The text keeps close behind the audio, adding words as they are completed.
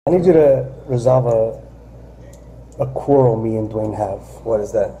I need you to resolve a quarrel me and Dwayne have. What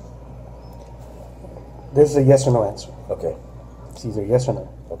is that? This is a yes or no answer. Okay. It's either yes or no.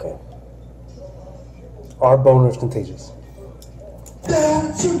 Okay. Are boners contagious?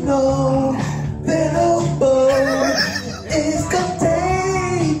 Don't you know that a bone is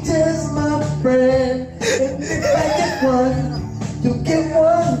contagious, my friend? And if I get one, you get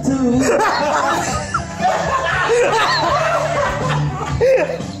one too.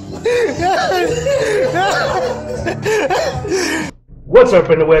 What's up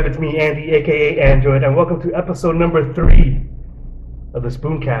in the web? It's me, Andy, aka Android, and welcome to episode number 3 of the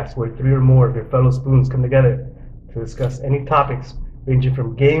SpoonCast, where 3 or more of your fellow spoons come together to discuss any topics ranging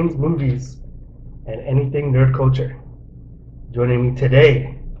from games, movies, and anything nerd culture. Joining me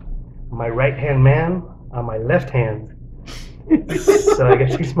today, my right-hand man on my left hand. So I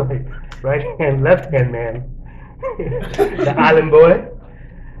guess he's my right-hand, left-hand man. The Island Boy,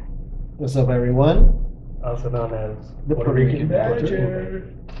 What's up, everyone? also known as The Puerto Puerto Rican Rican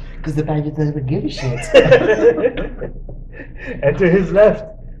Badger. Because the Badger doesn't give a shit. And to his left,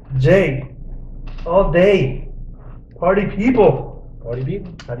 Jay, all day, party people. Party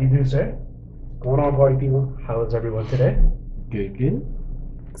people? How do you do, sir? Going on, party people? How is everyone today? Good, good.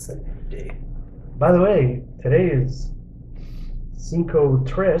 Except day. By the way, today is Cinco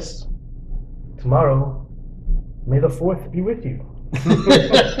Tres. Tomorrow, May the 4th be with you.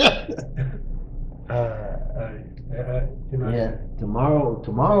 Yeah,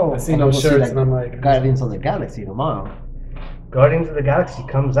 tomorrow. I see I'm those gonna shirts like and I'm like, Guardians of the Galaxy tomorrow. Guardians of the Galaxy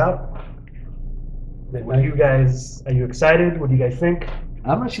comes out. What do you guys, are you excited? What do you guys think?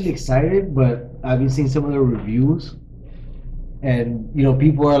 I'm actually excited, but I've been seeing some of the reviews, and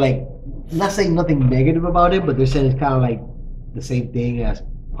people are like, not saying nothing negative about it, but they're saying it's kind of like the same thing as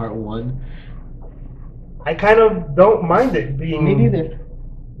part 1. I kind of don't mind it being Me neither.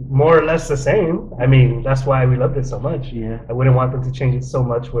 more or less the same. I mean, that's why we loved it so much. Yeah. I wouldn't want them to change it so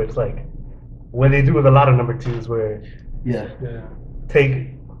much where it's like, what they do with a lot of number 2s where Yeah. take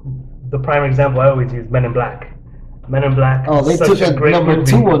the prime example I always use, Men in Black. Men in Black. Oh, they such took a great number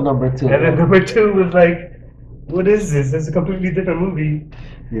movie. 2 on number 2. And then number 2 was like, what is this? It's a completely different movie.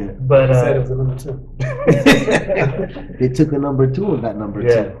 Yeah. But I said it was a number 2. They took a number 2 on that number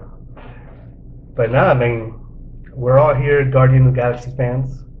yeah. 2. But nah, I mean, we're all here, Guardian of the Galaxy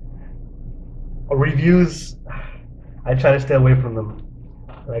fans. Reviews, I try to stay away from them.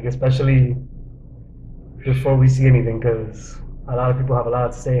 Like, especially before we see anything, because a lot of people have a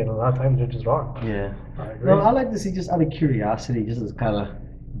lot to say, and a lot of times they're just wrong. Yeah. I agree. No, I like to see just out of curiosity, just to kind of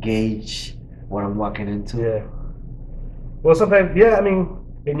gauge what I'm walking into. Yeah. Well, sometimes, yeah, I mean,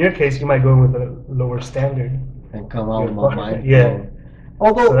 in your case, you might go in with a lower standard. And come out with my mind. Yeah.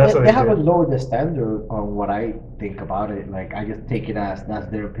 Although So that's what they it haven't is. lowered the standard on what I think about it. Like, I just take it as that's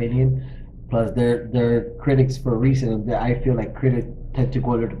their opinion. Plus, they're critics for a reason. And I feel like critics tend to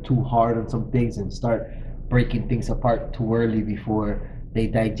go a little too hard on some things and start breaking things apart too early before they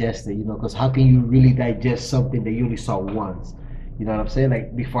digest it. Because how can you really digest something that you only saw once? You know what I'm saying?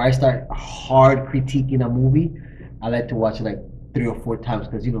 Like, before I start hard critiquing a movie, I like to watch it like 3 or 4 times.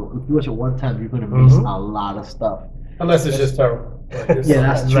 Because, if you watch it one time, you're going to miss a lot of stuff. Unless it's just terrible. Like, Yeah,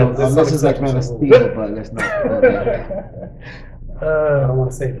 that's true. there's Unless some it's like Man of exceptions. Steel, but let's not go there. I don't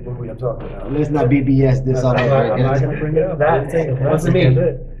want to say the movie I'm talking about. Let's not BBS this all I'm over not again. going to bring it up. That, It that wasn't you can't me. do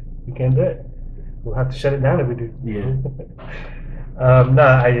it. You can't do it. We'll have to shut it down if we do. Yeah. No,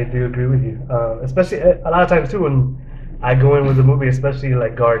 I do agree with you. Especially a lot of times too when I go in with a movie, especially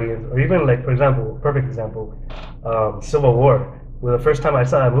like Guardians, or even like, for example, perfect example, Civil War. Well, the first time I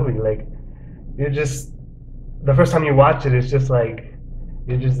saw that movie, like, the first time you watch it, it's just like,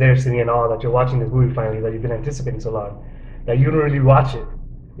 you're just there sitting in awe that you're watching this movie finally that you've been anticipating so long. That you don't really watch it.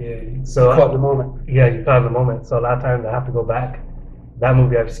 Yeah, you So caught the moment. Yeah, you caught the moment. So a lot of times I have to go back. That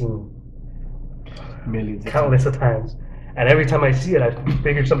movie I've seen Millions of countless of times, and every time I see it, I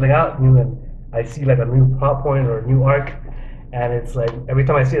figure something out new, and I see like a new plot point or a new arc, and it's like every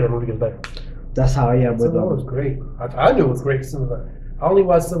time I see it, the movie gets better. That's how I am with Civil War was great. I knew it was great as soon as I only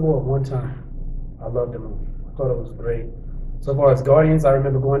watched Civil War one time. I loved the movie. I thought it was great. So far as Guardians, I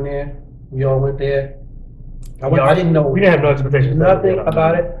remember going there. We all went there. I didn't know We didn't have no expectations. nothing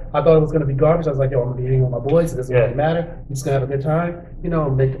about it. I thought it was going to be garbage. I was like, yo, I'm going to be eating with my boys. It doesn't Yeah. really matter. I'm just going to have a good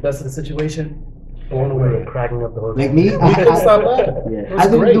time. Make the best of the situation. Going We were away. cracking up the whole Like time. me, We couldn't stop laughing. yeah. It was I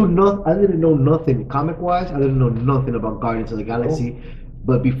didn't great. do I didn't know nothing comic wise. I didn't know nothing about Guardians of the Galaxy.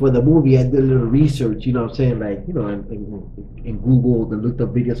 But before the movie, I did a little research. You know what I'm saying? Like, in Google and looked up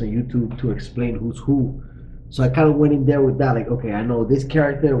videos on YouTube to explain who's who. So I kind of went in there with that, like, okay, I know this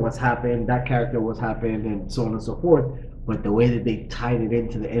character, what's happened, that character, what's happened, and so on and so forth. but the way that they tied it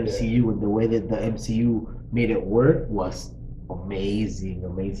into the MCU and the way that the MCU made it work was amazing.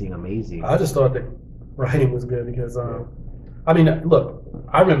 I just thought the writing was good because, I mean, look,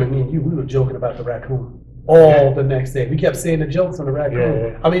 I remember me and you, we were joking about the raccoon all the next day. We kept saying the jokes on the raccoon.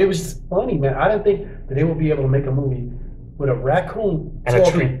 Yeah. I mean, it was just funny, man. I didn't think that they would be able to make a movie with a raccoon And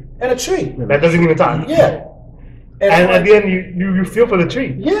a tree. And a tree. That doesn't even talk. Yeah. And I'm at like, the end, you feel for the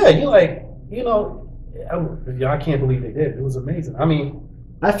tree. yeah, you're like, you know, I can't believe they did. It was amazing. I mean,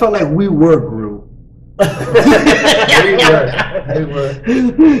 I felt like we were Groot. we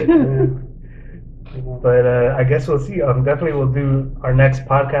were. But I guess we'll see. Definitely we'll do our next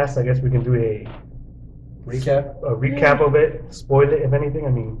podcast. I guess we can do a recap of it. Spoil it if anything. I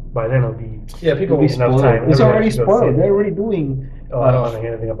mean, by then it'll be People It'll be enough spoiled. time. It's Everybody already should go see spoiled. it. They're already doing. Oh, I don't want to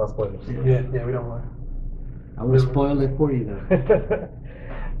hear anything about spoilers. Yeah, we don't want. I will spoil it for you though.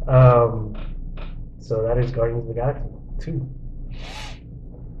 So that is Guardians of the Galaxy 2.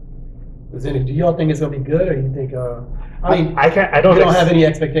 Do y'all think it's gonna be good, or you think? I mean, I don't have any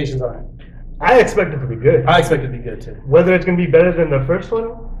expectations on it. I expect it to be good. I expect it to be good too. Whether it's gonna be better than the first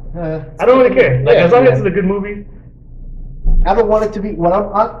one, I don't really care. Like as long as it's a good movie. I don't want it to be. What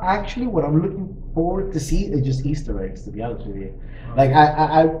I'm looking forward to see is just Easter eggs. To be honest with you, like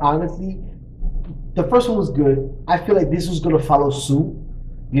I honestly, the first one was good. I feel like this was gonna follow suit.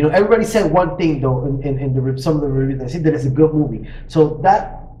 You know, everybody said one thing though in some of the reviews. They said that it's a good movie, so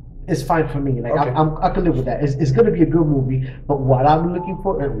that is fine for me. Like Okay. I can live with that. It's gonna be a good movie. But what I'm looking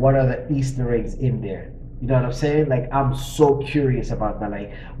for is what are the Easter eggs in there. You know what I'm saying? Like I'm so curious about that.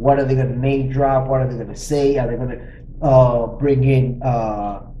 Like what are they gonna name drop? What are they gonna say? Are they gonna bring in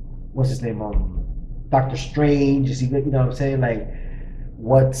what's his name? Doctor Strange. Is he? You know what I'm saying? Like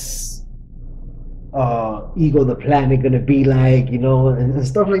what's Ego the Planet gonna be like? You know, and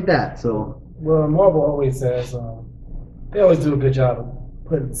stuff like that. So Well, Marvel always says they always do a good job of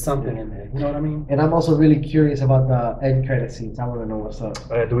putting something in there. You know what I mean? and I'm also really curious about the end credit scenes. I want to know what's up.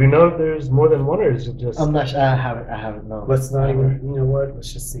 Do we know if there's more than one, or is it just? I'm not sure. I haven't known. Let's not even. You know what?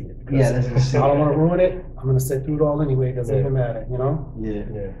 Let's just see it. Because Yeah, let's just see I don't it. want to ruin it. I'm gonna sit through it all anyway. It doesn't Yeah. even matter. You know? Yeah.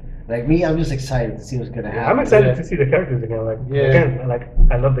 Yeah. Like me, I'm just excited to see what's gonna happen. I'm excited Yeah. to see the characters again. Like Yeah. again, like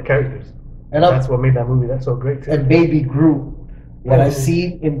I love the characters. And That's what made that movie that's so great too. and Baby Groot. What Yeah. I've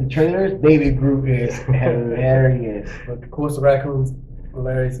seen in the trailers, Baby Groot is hilarious. But of course, the raccoon's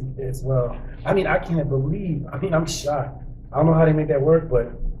hilarious as well. I mean, I can't believe. I mean, I'm shocked. I don't know how they make that work,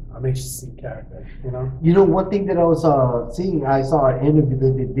 but I'm anxious to see the character. You know? You know, one thing that I was seeing, I saw an interview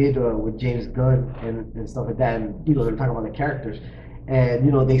that they did with James Gunn and stuff like that, and you know, they're talking about the characters, and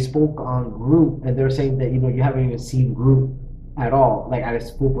you know, they spoke on Groot, and they're saying that you know, you haven't even seen Groot at all, like at his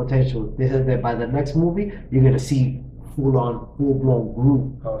full potential. They said that by the next movie, you're gonna see full blown Groot.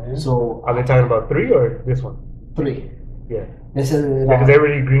 Oh yeah. So Are they talking about 3 or this one? 3. Yeah. They said that, Because they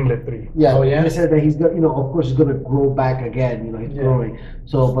already greenlit 3. yeah, Oh, yeah? they said that he's gonna, you know, of course he's gonna grow back again. You know, he's Yeah. growing.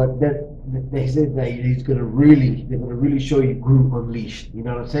 So, but then they said that they're gonna really show you Groot unleashed. You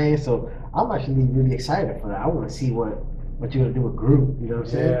know what I'm saying? So I'm actually really excited for that. I want to see what you're gonna do with Groot. You know what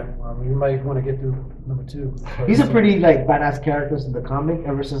I'm saying? Yeah. Well, I mean, you might want to get through number 2. He's a pretty like badass character in the comic.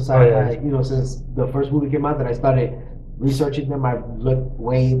 Ever since Oh, yeah. since the first movie came out, that I started researching them, I looked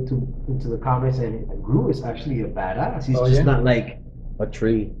way into the comics, and Groot is actually a badass. He's Oh, just yeah? not like a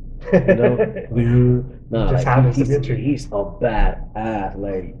tree. You know? No, Just like happens to he's, be a tree. he's a badass.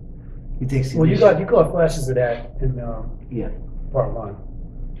 Like he takes. Well, you got flashes of that in yeah, part 1.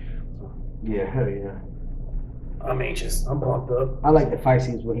 hell yeah. I'm anxious. I'm pumped up. I like the fight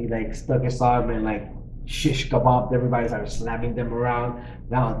scenes where he like stuck his arm and like shish kebabbed everybody, started slamming them around.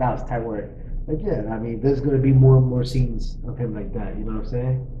 That was tight work. Like yeah, I mean, there's gonna be more and more scenes of him like that. You know what I'm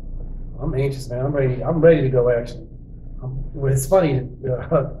saying? I'm anxious, man. I'm ready to go. Actually, well, it's funny.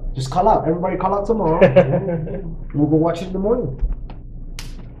 Just call out. Everybody call out tomorrow. We'll go watch it in the morning.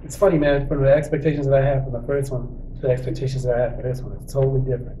 It's funny, man. From the expectations that I had from the first one to the expectations that I had for this one, it's totally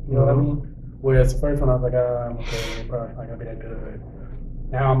different. You know what I mean? Whereas the first one, I was like, I'm okay, probably not gonna be that good.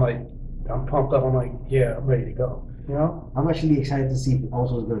 Now I'm like, I'm pumped up. I'm like, yeah, I'm ready to go. You know? I'm actually excited to see if it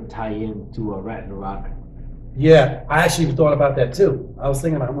also is going to tie in to Ragnarok. Yeah, I actually thought about that too. I was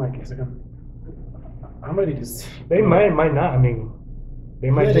thinking, I'm like, is it gonna? I'm ready to see. They might not. I mean,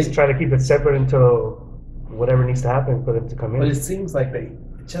 they might Yeah, just they- try to keep it separate until whatever needs to happen for them to come But in. it seems like they,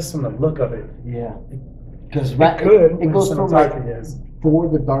 just from the look of it, Yeah. Because could. it goes from like is. Thor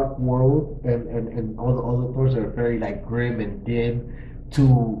the Dark World and all the other Thors are very like grim and dim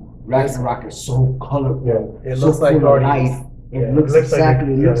to Ragnarok is so colorful. It so looks like full of Guardians. life. It Yeah, looks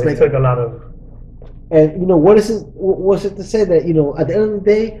exactly. Like It looks they like. took a lot of. And you know what is it? What's it to say that you know at the end of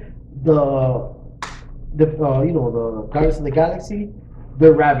the day, the the Guardians of the Galaxy,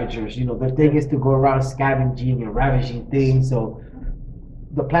 they're Ravagers. Their thing is to go around scavenging and ravaging things. So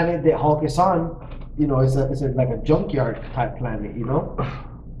the planet that Hulk is on, it's like a junkyard type planet.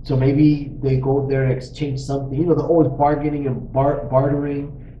 So maybe they go there and exchange something. They're always bargaining and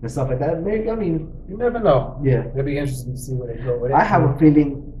bartering and stuff like that. Maybe You never know. yeah. It'll be interesting to see where they go with it. I have a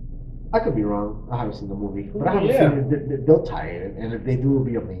feeling. I could be wrong. I haven't seen the movie, but I have a feeling that they'll tie it, and if they do, it'll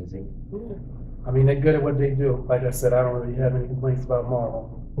be amazing. Yeah. I mean, they're good at what they do. Like I said, I don't really have any complaints about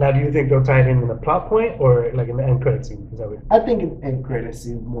Marvel. Now, do you think they'll tie it in the plot point or like in the end credit scene? Is that what? I think in end credits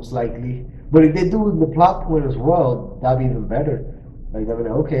scene most likely, but if they do the plot point as well, that'd be even better. Like they'll be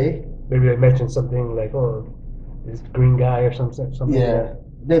like, okay, Maybe they mention something like, oh, this green guy or something. yeah,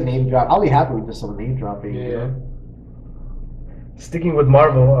 they name drop. I'll be happy with just some name dropping. Yeah. Sticking with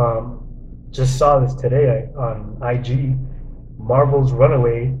Marvel, just saw this today on IG. Marvel's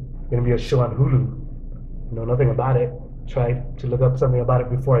Runaway gonna be a show on Hulu. Know nothing about it. Tried to look up something about it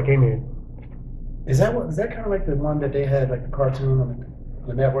before I came here. Is that kind of like the one that they had, like the cartoon on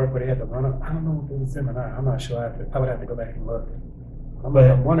the network where they had the run up? I don't know if it was them or not. I'm not sure. I would have to go back and look.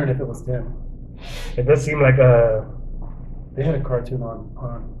 I'm wondering if it was them. It does seem like They had a cartoon on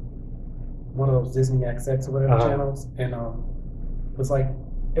one of those Disney XX or whatever channels, and it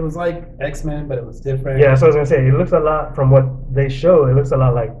was like X-Men, but it was different. yeah. So I was gonna say it looks a lot from what they show. It looks a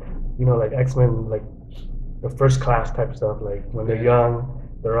lot like like X-Men, like the first class type stuff. Like when they're young,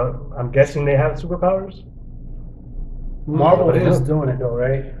 I'm guessing they have superpowers. Marvel But it is is. doing it though,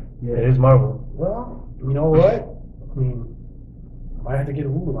 right? Yeah. It is Marvel. Well, you know what? I mean, I might have to get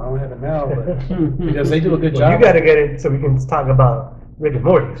Hulu. I don't have it now, but because they do a good Well, job. you got to get it so we can talk about Rick and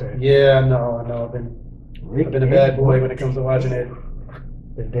Morty, sir. Yeah, I know. I've been a bad boy when it comes to watching it.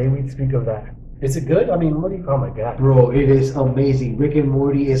 The day we speak of that. Is it good? I mean, what do you? Oh my God. Bro, it is amazing. Rick and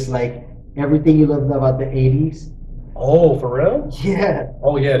Morty is like everything you loved about the 80s. Oh, for real? Yeah.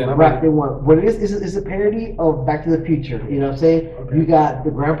 Oh yeah. Then Wrapped in one. What it is a parody of Back to the Future. You know what I'm saying? Okay. You got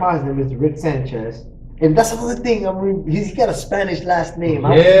the grandpa's name is Rick Sanchez. And that's another thing. He's got a Spanish last name.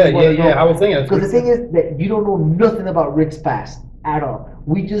 Yeah. I was thinking. Because the thing is that you don't know nothing about Rick's past at all.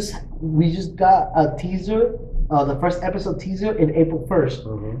 We just got a teaser, the first episode teaser in April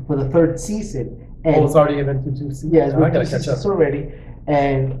 1st for the third season. And it's already been 2 seasons. yeah, it's I been gotta 2 catch up seasons already.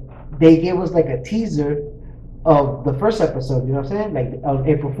 And they gave us like a teaser of the first episode. You know what I'm saying? Like on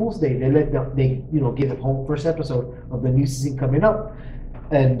April Fool's Day, they give the whole first episode of the new season coming up,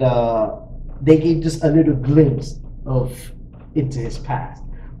 and they gave just a little glimpse of into his past.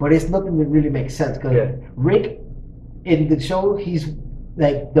 But it's nothing that really makes sense because Rick in the show, he's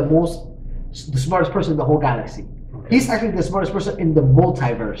like the smartest person in the whole galaxy. He's actually the smartest person in the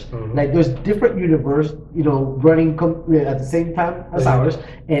multiverse. Like there's different universe, running at the same time as ours,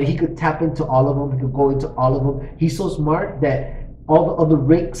 and he could tap into all of them. He could go into all of them. He's so smart that all the other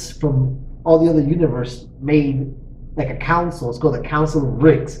Ricks from all the other universe made like a council. It's called the Council of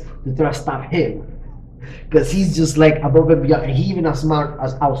Ricks to try to stop him because he's just like above and beyond. And he even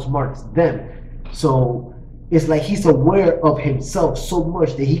outsmarts them. So it's like he's aware of himself so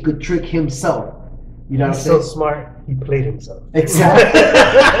much that he could trick himself. You know, he's so smart. He played himself.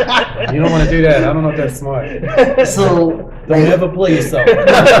 Exactly. You don't want to do that. I don't know if that's smart. So Don't ever play yourself. but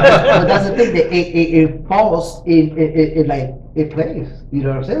that's the thing that it falls it plays. You know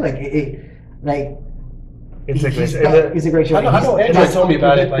what I'm saying? It's a great. It's a great show. I know Andrew told me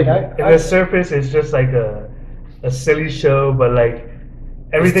about it. Like the surface is just like a silly show, but like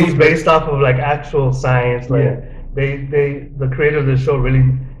everything's based off of like actual science. Like the creator of the show really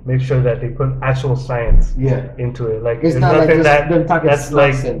make sure that they put actual science into it. Like it's there's not nothing like them talking that's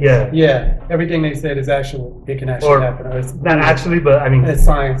like yeah, everything they said is actual. It can actually happen. Or it's, not actually, but I mean it's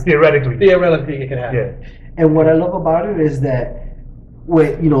science. Theoretically, it can happen. Yeah. And what I love about it is that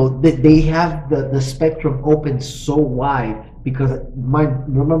they have the spectrum open so wide because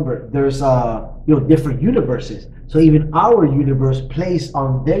remember there's different universes. So even our universe plays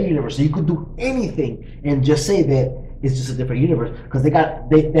on their universe. So you could do anything and just say that it's just a different universe because they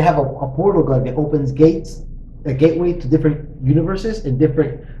have a portal gun that opens a gateway to different universes and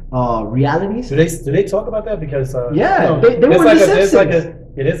different realities. Do they talk about that? Because they were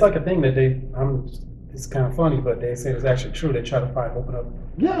it is like a thing that it's kind of funny, but they say it's actually true. They try to open up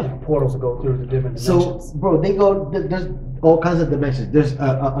portals to go through the different dimensions. So, bro, there's all kinds of dimensions. There's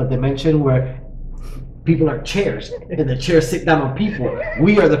a dimension where people are chairs, and the chairs sit down on people.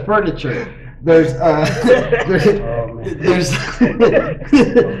 We are the furniture. There's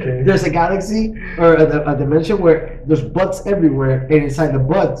there's a galaxy or a dimension where there's butts everywhere, and inside the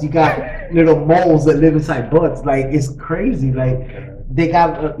butts you got little moles that live inside butts. Like it's crazy. Like they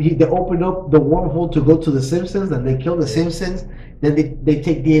open up the wormhole to go to the Simpsons, and they kill the Simpsons. Then they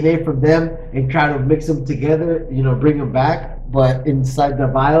take DNA from them and try to mix them together, bring them back. But inside the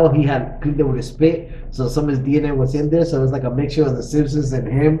vial, he had cleaned it with his spit, so some of his DNA was in there. So it was like a mixture of the Simpsons and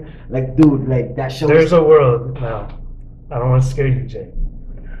him. Like, dude, like that show. There's a world now. I don't want to scare you, Jay,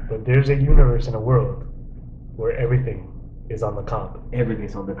 but there's a universe in a world where everything is on the cob.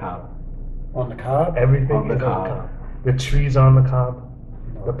 Everything's on the cob. On the cob? Everything On the is on cob. the cob. The trees are on the cob.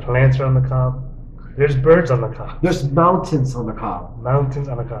 The plants are on the cob. There's birds on the cob. There's mountains on the cob. Mountains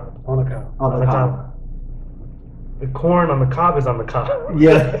on the cob. On the cob. On the cob. The corn on the cob is on the cob.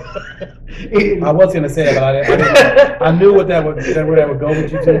 Yeah. I was gonna say that, but I knew where that would go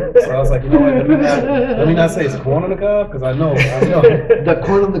with you too. So I was like, you know what? Let me not say it's corn on the cob, because I know. The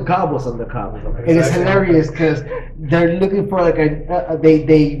corn on the cob was on the cob. It is hilarious because they're looking for like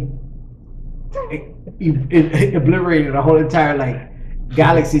they obliterated a whole entire like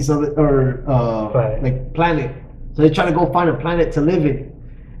galaxy, Right. like planet. So they try to go find a planet to live in,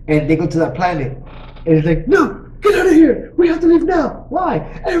 and they go to that planet, and it's like, no, get out of here! We have to leave now. Why?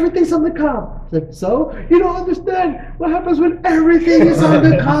 Everything's on the cob. It's like, so you don't understand what happens when everything is on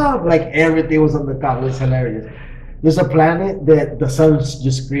the cob. Like everything was on the cob. It's hilarious. There's a planet that the sun's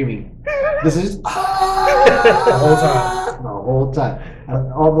just screaming. This is The whole time. the whole time.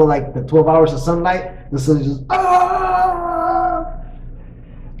 And although like the 12 hours of sunlight, the sun's just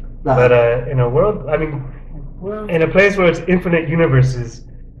But in a world, I mean, Well, in a place where it's infinite universes,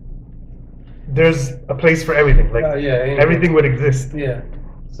 there's a place for everything. Like everything would exist. Yeah.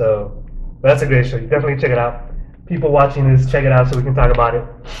 So that's a great show. You definitely check it out. People watching this, check it out so we can talk about it.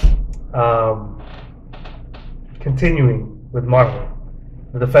 Continuing with Marvel,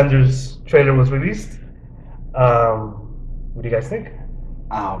 the Defenders trailer was released. What do you guys think?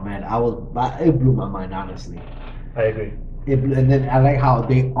 oh man, it blew my mind, honestly. I agree. And then I like how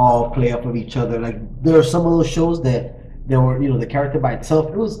they all play off of each other. Like there are some of those shows that they were, the character by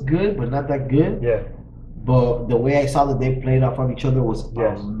itself, it was good, but not that good. Yeah. But the way I saw that they played off of each other was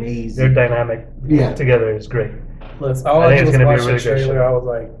Yes. amazing. Their dynamic together is great. Plus, all I I think did it's was gonna be watch a the really great trailer. show. I was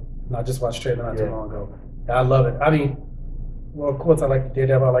like, no, I just watched the trailer not too Yeah. long ago. I love it. I mean, well, of course, I like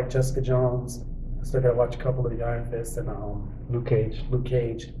Daredevil. I like Jessica Jones. I still gotta watch a couple of the Iron Fist and Luke Cage. Luke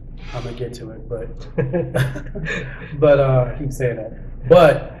Cage. I'm gonna get to it, but I keep saying that.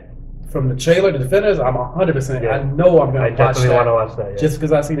 But from the trailer to Defenders, I'm 100%. Yeah. I know I'm I gonna watch definitely that. want to watch that. Yeah. Just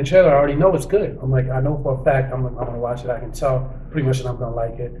because I see the trailer, I already know it's good. I'm like, I know for a fact I'm gonna watch it. I can tell pretty much that I'm gonna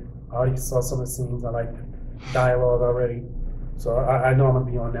like it. I already saw some of the scenes. I like the dialogue already, so I know I'm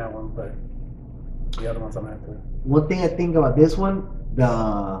gonna be on that one. But the other ones I'm gonna have to. One thing I think about this one,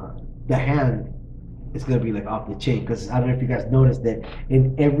 the hand is gonna be like off the chain, because I don't know if you guys noticed that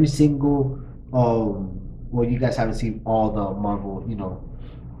in every single well, you guys haven't seen all the Marvel,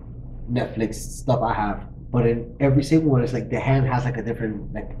 Netflix stuff I have, but in every single one, it's like the hand has like a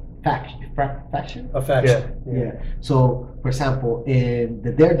different like faction. A faction. Yeah. So, for example, in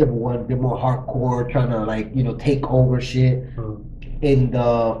the Daredevil one, they're more hardcore, trying to like take over shit. In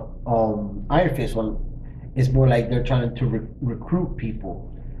the Iron Fist one, it's more like they're trying to recruit people.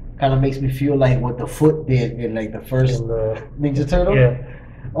 Kind of makes me feel like what the Foot did in like the first Ninja Turtle. Yeah.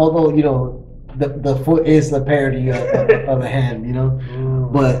 Although the Foot is the parody of the hand,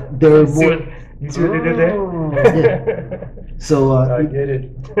 but they're more. You see what they did there? So I get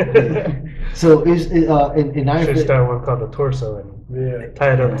it. so is in Iron Should Fist. start one called the Torso and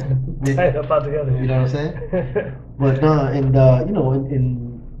tie it up all together. You know what I'm saying? But no, and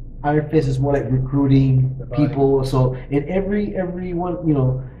in Iron Fist is more like recruiting people. So in every one,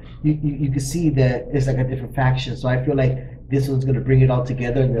 you can see that it's like a different faction. So I feel like this one's gonna bring it all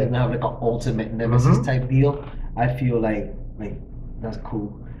together and then have like an ultimate nemesis type deal. I feel like that's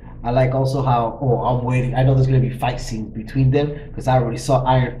cool. I like also how I'm waiting. I know there's gonna be fight scenes between them because I already saw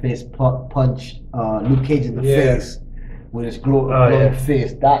Iron Fist punch Luke Cage in the face with his glowing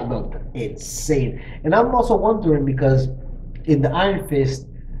fist. That looked insane. And I'm also wondering because in the Iron Fist,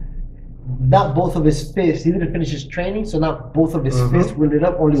 not both of his fists. He didn't finish his training, so not both of his fists were lit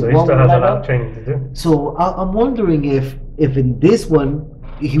up. Only So one he was still has a lit lot up. of training to do. So I'm wondering if in this one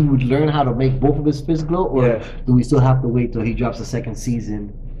he would learn how to make both of his fists glow, or do we still have to wait till he drops the second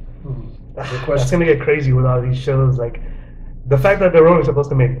season? That's gonna get crazy with all these shows. Like the fact that they're only supposed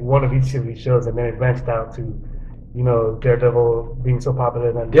to make one of each of these shows, and then it branched out to, Daredevil being so popular,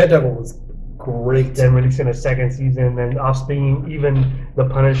 and Daredevil was great. then releasing a second season, and offspringing even the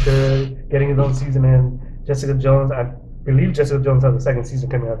Punisher getting his own season, and Jessica Jones. I believe Jessica Jones has a second season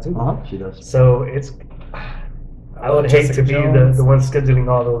coming out too. She does. So it's. I would hate to be the one scheduling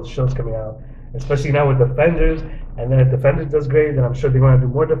all those shows coming out, especially now with Defenders. And then if Defenders does great, then I'm sure they're going to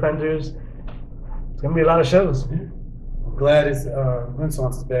do more Defenders. It's going to be a lot of shows. I'm glad it's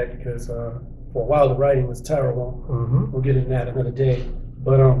Renaissance is back because for a while the writing was terrible. Mm-hmm. We'll get into that another day.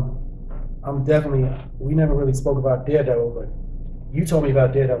 But I'm definitely, we never really spoke about Daredevil, but you told me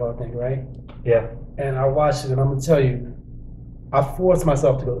about Daredevil, I think, right? Yeah. And I watched it, and I'm going to tell you, I forced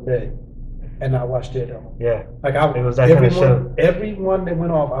myself to go to bed, and I watched Daredevil. Yeah. Like it was that kind of show. Everyone that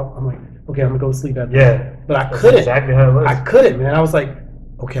went off, I'm like, okay, I'm going to go to sleep after Yeah. that. But I That's couldn't. exactly how it was. I couldn't, man. I was like,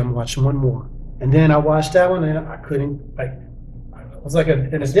 okay, I'm watching one more. And then I watched that one, and I couldn't, like, it was like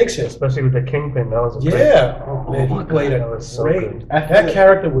an addiction. Especially with the Kingpin. That was great. Yeah. Oh, man, my he played God, it that was so great. good. That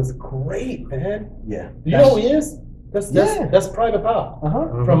character was great, man. Yeah. You know who he is? That's Yeah. that's Private Pop.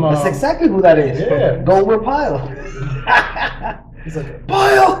 Mhm. From That's exactly who that is. Yeah. Gomer Pyle. he's like,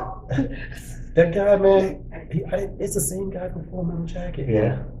 Pyle. that guy, man. It's the same guy from Full Metal Jacket.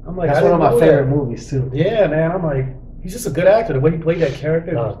 Yeah. I'm like, That's I one of didn't my know favorite that. movies too. Yeah, man. I'm like, he's just a good actor. The way he played that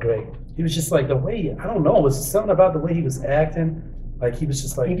character, That was great. he was just like the way. I don't know. It was just something about the way he was acting. Like he was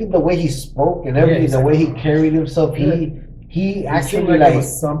just like. Even the way he spoke and everything, he's the like- way he carried himself, Yeah. he It actually seemed like it like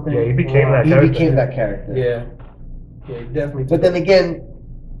was something. Yeah, he became wrong. that he character. became that character. Yeah. Yeah, he definitely. But then again,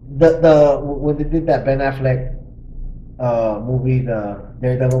 the when they did that Ben Affleck movie, the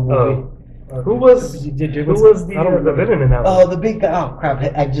Daredevil movie. Who was the villain in that Oh, one? the big guy. Oh crap!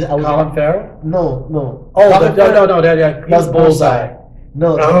 I was Colin Farrell? no. Oh, Colin Farrell- no, that he was Bullseye.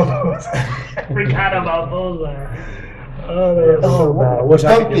 No. Oh, I forgot about Bullseye. Oh, that was so bad. I wish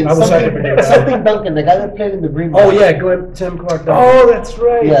I could Duncan, I wish I could forget that. something Duncan, the guy that played in the Green Oh Mile. yeah, Tim Clark. Oh, that's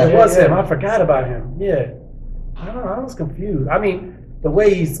right. Yeah, It was him. I forgot about him. Yeah. I don't know. I was confused. I mean, the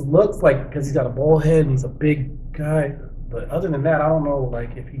way he looks like, because he's got a bald head and he's a big guy. But other than that, I don't know,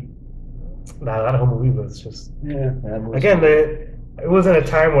 like, if he. Nah, that whole movie was just. Yeah. That movie- Again, it wasn't a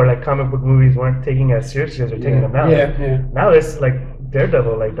time where like comic book movies weren't taking as seriously as they're taking them now. Yeah. Now it's like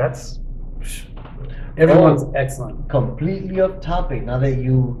Daredevil. Like that's. Everyone's excellent. completely off topic. Now that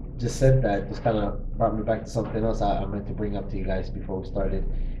you just said that, just kind of brought me back to something else I meant to bring up to you guys before we started.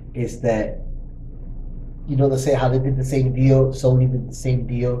 Is that, you know, they say how they did the same deal, Sony did the same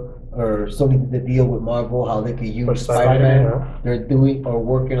deal, or Sony did the deal with Marvel, how they could For use Spider-Man, Spider-Man. They're doing or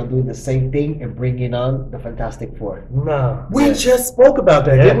working on doing the same thing and bringing on the Fantastic Four. No. We Yeah. just spoke about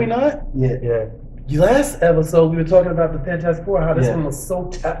that, Yeah. did we not? Yeah. Yeah. Last episode, we were talking about the Fantastic Four, how this Yeah. one was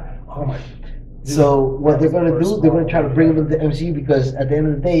so oh my. So what they're going to do, they're going to try to bring them to the MCU because at the end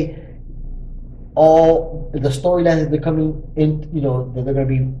of the day, all the storylines that they're coming in, you know, that they're going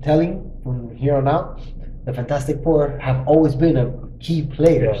to be telling from here on out, the Fantastic Four have always been a key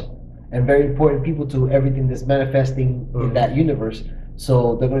players and very important people to everything that's manifesting in that universe.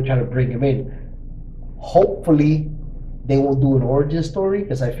 So they're going to try to bring them in. Hopefully, they won't do an origin story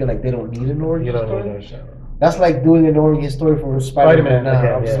because I feel like they don't need an origin You don't story. need that show. That's like doing an origin story for Spider-Man. Spider-Man.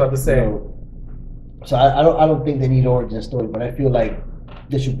 now. I was just about to say. You know, so I don't think they need origin story, but I feel like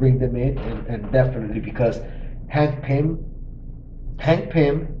they should bring them in and definitely because Hank Pym,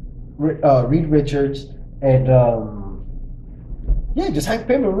 Reed Richards, and just Hank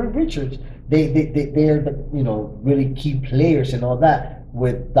Pym and Reed Richards. They are the, you know, really key players and all that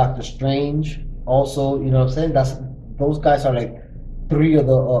with Doctor Strange. Also, you know what I'm saying? Those guys are like 3 of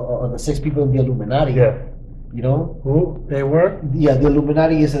the 6 people in the Illuminati. Yeah. You know? Who they were? Yeah, the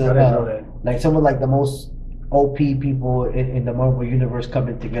Illuminati is I didn't know that. like some of like the most OP people in the Marvel universe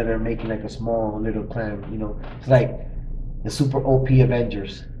coming together and making like a small little clan. You know, it's like the super OP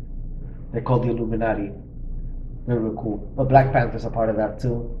Avengers. They're called the Illuminati. They're real cool. But Black Panther's a part of that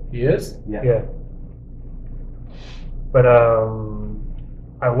too. He is? Yeah. But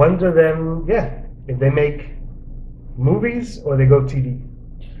I wonder then, if they make movies or they go TV.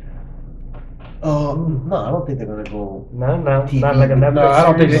 No, I don't think they're gonna go. No, TV. not like a Netflix. No, I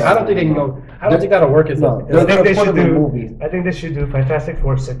don't think series. I don't think they can go. I don't think that'll work as No, a. I they're think gonna they put should them in do. movies. I think they should do Fantastic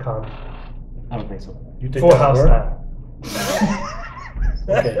Four sitcom. I don't think so. You think Full that'll House work? style.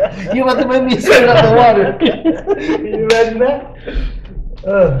 You about to make me straight out the water. Can you imagine that?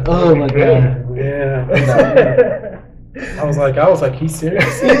 Oh my great. God. Yeah. I was like, he's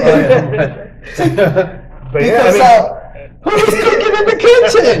serious. But He yeah, comes out. Who's cooking in the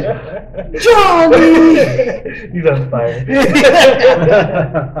kitchen? Johnny. He's on fire.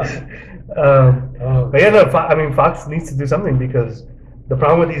 But yeah, no, I mean, Fox needs to do something because the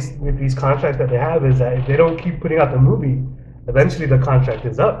problem with these contracts that they have is that if they don't keep putting out the movie, eventually the contract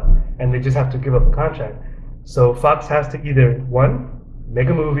is up and they just have to give up the contract. So Fox has to either one, make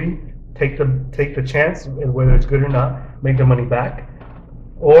a movie, take the chance, whether it's good or not, make the money back,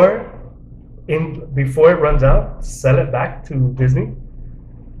 or before it runs out, sell it back to Disney,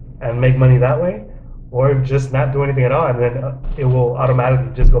 and make money that way, or just not do anything at all, and then it will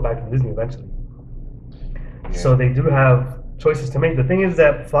automatically just go back to Disney eventually. So they do have choices to make. The thing is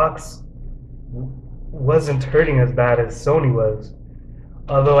that Fox wasn't hurting as bad as Sony was,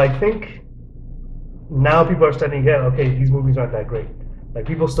 although I think now people are starting to get, okay, these movies aren't that great. Like,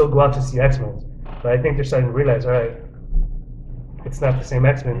 people still go out to see X-Men, but I think they're starting to realize, all right, it's not the same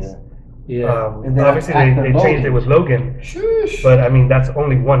X-Men. Yeah. And then obviously they changed it with Logan, but I mean, that's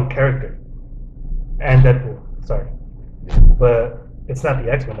only one character, and Deadpool, sorry. But it's not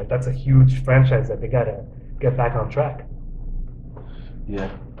the X-Men. Like, that's a huge franchise that they gotta get back on track. Yeah.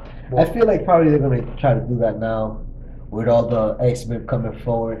 I feel like probably they're gonna try to do that now with all the X-Men coming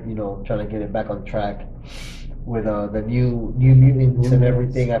forward, you know, trying to get it back on track with the new mutants and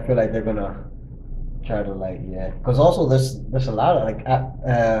everything. I feel like they're gonna try to, like, because also there's a lot of like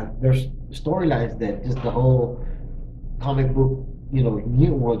there's storylines that just the whole comic book, you know,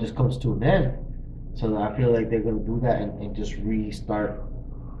 mutant world just comes to an end. So I feel like they're gonna do that and just restart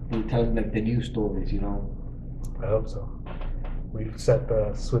telling like the new stories, you know. I hope so. We've set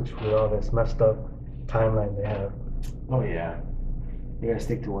the switch with all this messed up timeline they have. Oh yeah, you gotta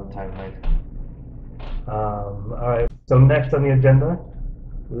stick to one timeline. All right. So next on the agenda,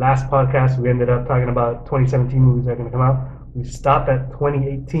 last podcast we ended up talking about 2017 movies that are going to come out. We stopped at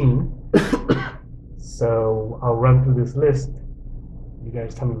 2018. So I'll run through this list. You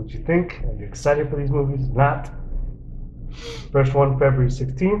guys tell me what you think. Are you excited for these movies? Not. First one, February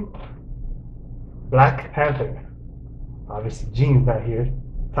 16th. Black Panther. Obviously, Gene's not here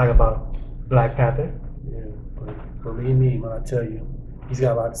to talk about Black Panther. Yeah, but believe me when I tell you, he's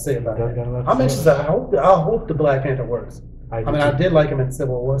got a lot to say about it. I'm I'm interested. I hope the Black Panther works. I mean, I did like him in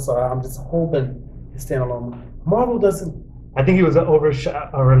Civil War, so I'm just hoping his standalone. Marvel doesn't. I think he was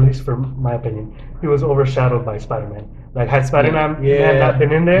overshadowed, or at least from my opinion, he was overshadowed by Spider-Man. Like, had Spider-Man not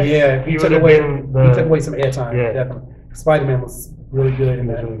been in there, he would took have away. been He took away some airtime. Yeah, definitely. Spider-Man was really good in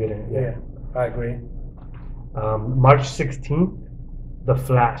that. Really good in it. Yeah, I agree. March 16th, The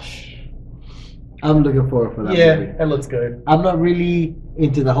Flash. I'm looking forward for that movie. Yeah, that looks good. I'm not really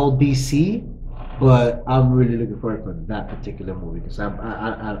into the whole DC, but I'm really looking forward for that particular movie because I'm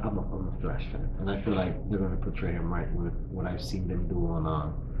a Flash fan, and I feel like they're going to portray him right with what I've seen them do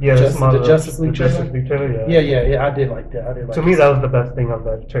on. The Justice League trailer. Yeah. I did like that. To me, that was the best thing of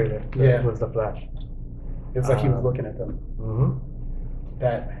that trailer. Yeah, was The Flash. It was like he was looking at them. Mm-hmm.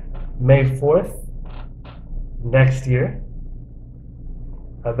 Batman. May 4th, next year,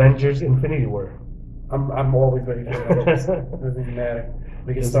 Avengers: Infinity War. I'm always ready for that. It doesn't even matter.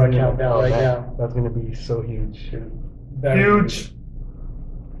 We can start counting down right now. That's going to be so huge. Huge.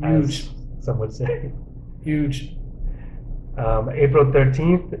 Huge. Some would say. Huge. April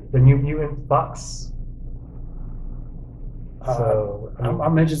 13th, the New Mutants box. So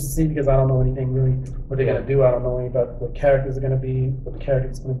I'm interested to see because I don't know anything really what they're gonna do. I don't know anything about what characters are gonna be, what the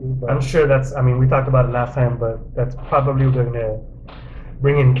characters are gonna be. But I'm sure that's. I mean, we talked about it last time, but that's probably going to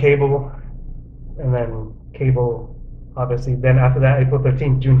bring in Cable, and then Cable, obviously. Then after that, April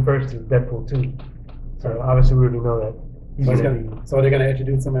 13th, June 1st is Deadpool 2. So obviously, we already know that. So they're gonna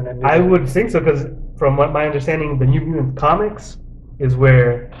introduce him, and then I would think so because from what my understanding, the New Mutants comics is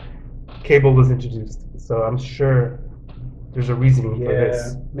where Cable was introduced. So I'm sure there's a reasoning for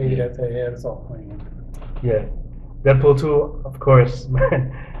this. Maybe that's all playing. Yeah, Deadpool 2, of course,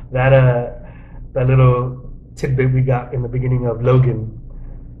 man. That little tidbit we got in the beginning of Logan,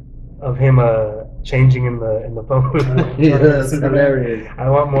 of him changing in the phone booth. Yeah, that's hilarious. I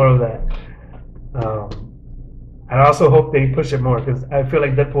want more of that. I also hope they push it more because I feel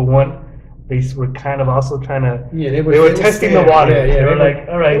like Deadpool 1, they were kind of also trying to. Yeah, they were testing the water. Yeah, they were like,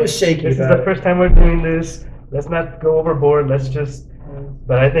 all right, it was shaky. This is the first time we're doing this. Let's not go overboard. Let's just.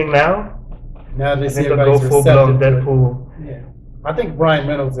 But I think now they see they'll go full blown Deadpool. Yeah, I think Ryan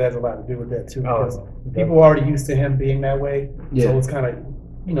Reynolds has a lot to do with that too because people definitely. are already used to him being that way. Yeah. So it's kind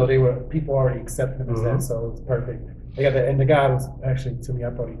of, people already accept him as that. So it's perfect. They got that, and the guy was actually, to me,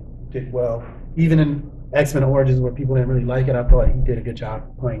 I thought he did well. Even in X-Men Origins, where people didn't really like it, I thought he did a good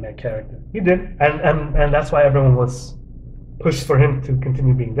job playing that character. He did, and that's why everyone was pushed for him to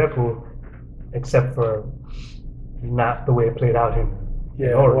continue being Deadpool, except for not the way it played out in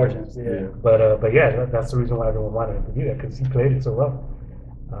Origins. Yeah. But yeah, that's the reason why everyone wanted him to do that because he played it so well.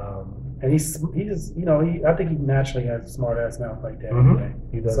 And he's I think he naturally has a smart ass mouth like that. Mm-hmm. Anyway.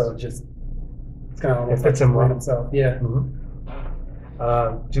 He does. So it's kind of almost fits like him well. himself. Yeah.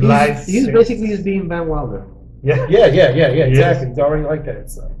 Mm-hmm. July. He's basically just being Van Wilder. Yeah. Exactly. He's already like that.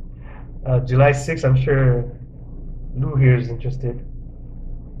 So. July 6th, I'm sure Lou here is interested.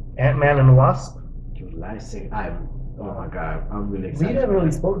 Ant-Man and the Wasp. July 6th. I'm Oh my god, I'm really We excited. haven't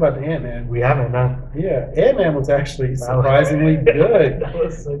really spoke about the Ant-Man. We haven't, no. Yeah, Ant-Man was actually surprisingly good. That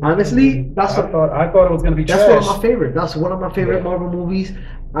was so Honestly, good. that's I thought it was gonna be That's trash. one of my favorite. That's one of my favorite Yeah. Marvel movies.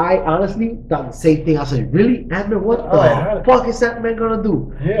 I honestly thought the same thing. I was like, really? Ant-Man, what Oh, yeah. the fuck is Ant-Man gonna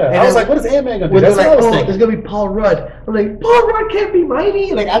do? Yeah, And I was then like, what is Ant-Man gonna do? when they're That's like, what I was oh, thinking. it's gonna be Paul Rudd. I'm like, Paul Rudd can't be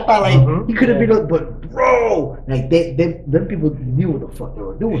mighty. Like I thought, like Mhm. he couldn't Yeah. be, but bro, like them people knew what the fuck they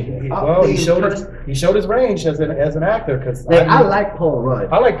were doing. Well, They he showed turned- his range as an actor because Like I like Paul Rudd,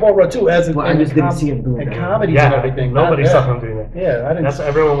 I like Paul Rudd too as but I just didn't see him doing in that. comedies Yeah, and everything. nobody not saw that. him doing that. Yeah, I didn't. That's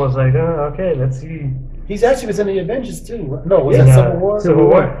everyone was like, oh, okay, let's see. He's actually was in the Avengers too. No, was In, that Civil War? Civil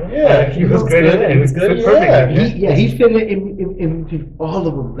War. Yeah, he was great in it. He was good. Fit Yeah, perfectly. He fit in all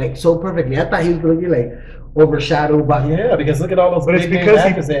of them like so perfectly. I thought he was gonna be like overshadowed by yeah. Because look at all those But it's big name because he-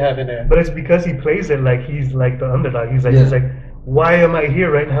 actors they have in there. But it's because he plays it like he's like the underdog. He's Yeah. like, why am I here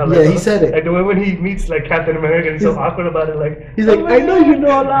right now? Like, Yeah, he said it. Like the way when he meets like Captain America, he's so He's- awkward about it. Like He's like, oh, I know man." you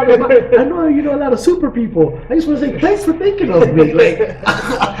know a lot of, I know you know a lot of super people. I just want to say thanks for thinking of me. Like,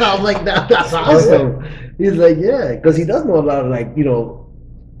 I'm like, that's awesome. He's like, yeah, because he does know a lot of like,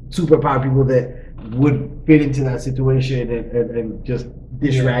 superpower people that would fit into that situation and just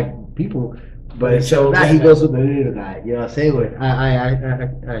dish rag people. But It shows now he that. goes with the little guy. You know what I'm saying? Like,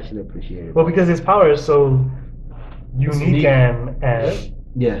 I actually appreciate it. Well, because his power is so unique unique. and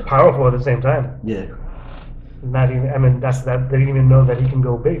Yeah, powerful at the same time. yeah. Not even. I mean, that's that. They didn't even know that he can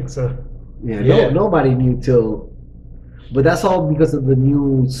go big. So Yeah, Yeah. nobody knew till, but that's all because of the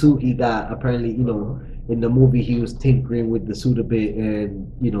new suit he got. Apparently, in the movie he was tinkering with the suit a bit,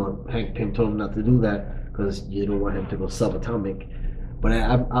 and Hank Pym told him not to do that because you don't want him to go subatomic. But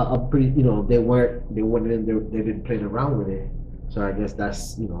I'm pretty, they weren't in there, they've been playing around with it. So I guess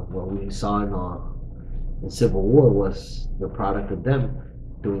that's what we saw in Civil War was the product of them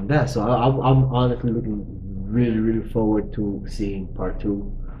doing that. So I'm honestly looking really forward to seeing part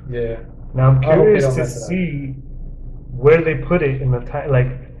 2. Yeah, now I'm I hope they curious don't to mess it up. see where they put it in the time. Like,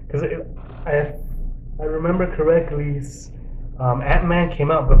 because I remember correctly, Ant-Man came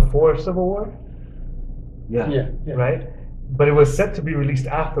out before Civil War, yeah. right? But it was set to be released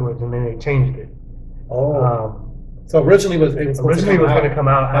afterwards, and then they changed it. Oh, so originally it was supposed Originally, it was going to out come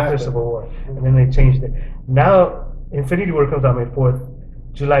out after after. Civil War, and then they changed it. Now, Infinity War comes out May 4th.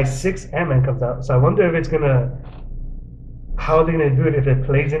 July 6th, Ant-Man comes out. So I wonder if it's going to... How are they going to do it? If it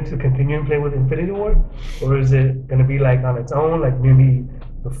plays into continuing playing with Infinity War? Or is it going to be like on its own? Like maybe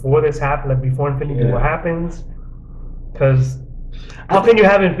before this happens, like before Infinity War happens? Because how can you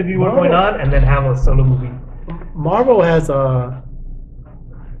have Infinity War going on and then have a solo movie? Marvel has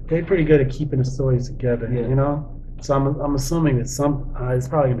they're pretty good at keeping the stories together, Yeah. So I'm assuming that it's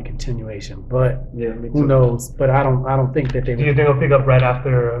probably gonna be continuation, but Yeah, me who too. knows? But I don't think that they Do you think it'll pick up right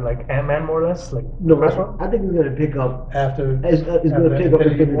after like Ant-Man more or less? Like No, first one? I think it's gonna pick up. after It's gonna pick up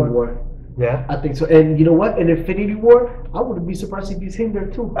Infinity War. Yeah. I think so. And you know what? In Infinity War, I wouldn't be surprised if he's in there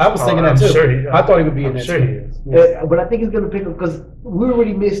too. I was thinking I'm that too. sure he- I thought he would be in I'm there sure too. he is. Yeah. But I think it's gonna pick up because we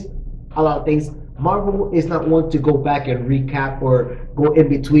already missed a lot of things. Marvel is not one to go back and recap or go in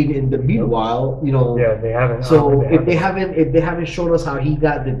between in the meanwhile. Yeah, they haven't. So if they haven't shown us how he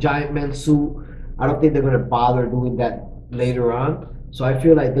got the Giant Man suit, I don't think they're gonna bother doing that later on. So I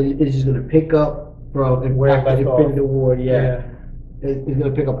feel like it's just gonna pick up from Where it after left off. Infinity War. Yeah. It's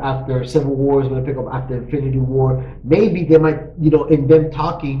gonna pick up after Civil War. It's gonna pick up after Infinity War. Maybe they might, in them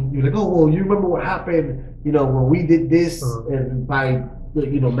talking, you're like, oh, well, you remember what happened, when we did this, and by,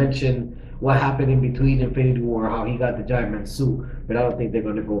 mention what happened in between Infinity War, how he got the Giant Man suit. But I don't think they're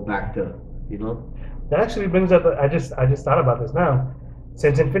gonna go back to, That actually brings up. I just thought about this now.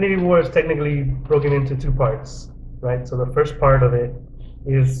 Since Infinity War is technically broken into 2 parts, right? So the first part of it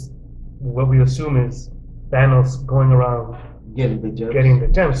is what we assume is Thanos going around getting the gems. getting the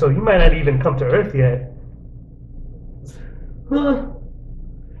gems. So he might not even come to Earth yet. Huh?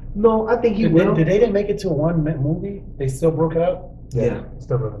 No, I think he will. Did they didn't make it to a movie? They still broke it up. Yeah.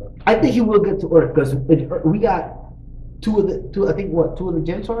 Still broken up. I think he will get to Earth because we got two of the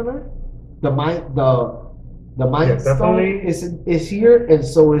gems on Earth. The mind stone definitely. is here, and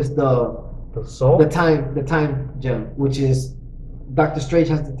so is the Soul. time gem, which is Doctor Strange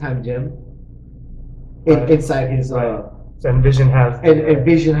has the time gem Right. inside his Right. And Vision has. and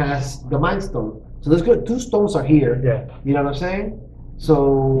Vision has the mind stone. So there's good 2 stones are here. Yeah, You know what I'm saying?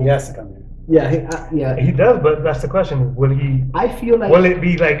 So He has to come in. yeah, he does. But that's the question: Will he? I feel like Will it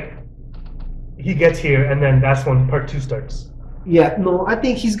be like he gets here and then that's when part 2 starts? Yeah, no, I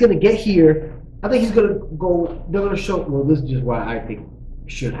think he's gonna get here. I think he's gonna go. They're gonna show. Well, this is just what I think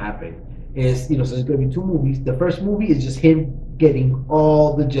should happen. Is so there's gonna be 2 movies. The first movie is just him getting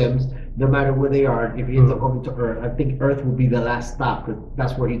all the gems no matter where they are, if he ends up coming to Earth, I think Earth will be the last stop because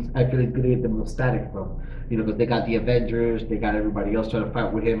that's where I feel he's gonna get the most static from. You know, because they got the Avengers, they got everybody else trying to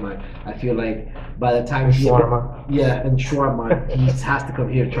fight with him. I feel like by the time And Shawarma. and Shawarma, he has to come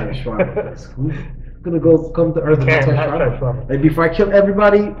here and try to Shawarma. Who's gonna come to Earth and Can't try not try Shawarma? Shawarma. Like before I kill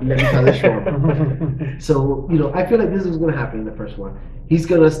everybody, let me try the Shawarma. So, you know, I feel like this is gonna happen in the first one. He's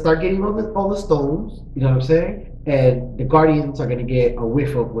gonna start getting all the stones, you know what I'm saying? And the Guardians are gonna get a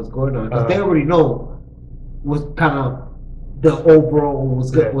whiff of what's going on. Because they already know what's kind of the overall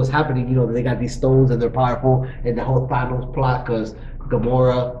what's happening. You know, they got these stones and they're powerful, and the whole Thanos plot because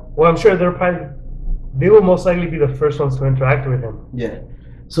Gamora. Well, I'm sure they will most likely be the first ones to interact with him. Yeah.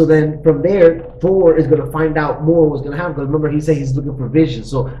 So then from there, Thor is going to find out more what's going to happen. Because remember, he said he's looking for vision.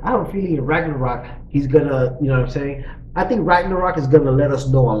 So I have a feeling in Ragnarok, he's going to, you know what I'm saying? I think Ragnarok is going to let us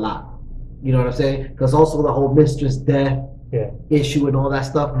know a lot. You know what I'm saying? Because also the whole Mistress Death issue and all that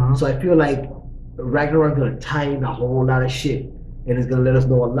stuff. Mm-hmm. So I feel like Ragnarok is going to tie in a whole lot of shit. And it's going to let us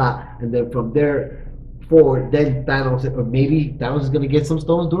know a lot. And then from there forward, then Thanos, or maybe Thanos is going to get some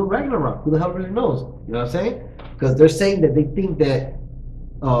stones during Ragnarok. Who the hell really knows? You know what I'm saying? Because they're saying that they think that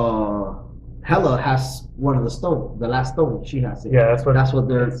Hela has one of the stones, the last stone. She has it. Yeah, that's what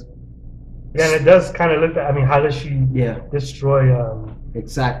they're. Yeah, and it does kind of look. I mean, how does she destroy?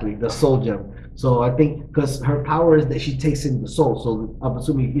 Exactly, the soul gem. So I think because her power is that she takes in the soul. So I'm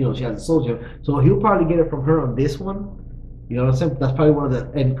assuming she has a soul gem. So he'll probably get it from her on this one. You know what I'm saying? That's probably one of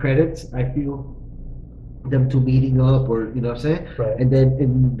the end credits. I feel them two meeting up, or you know what I'm saying. Right. And then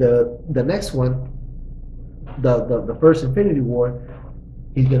in the next one, the first Infinity War.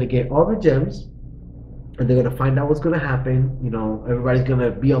 He's gonna get all the gems, and they're gonna find out what's gonna happen. You know, everybody's gonna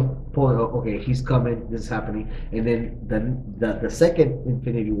be on point. Okay, he's coming. This is happening. And then the second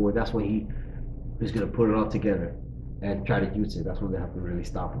Infinity War. That's when he's gonna put it all together and try to use it. That's when they have to really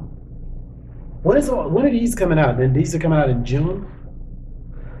stop him. When are these coming out? Then these are coming out in June.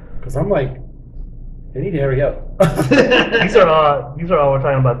 Because I'm like, they need to hurry up. These are all we're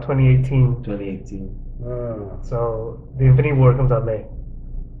talking about 2018. 2018. So the Infinity War comes out May.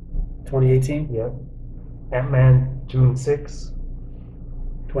 2018? Yep. Ant-Man, June 6th.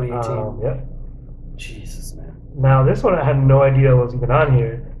 2018. Yep. Jesus, man. Now, this one I had no idea was even on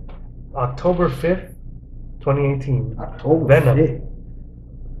here. October 5th, 2018. October Venom. 5th.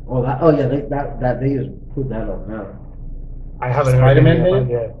 That they just put that up now. I haven't heard anything about it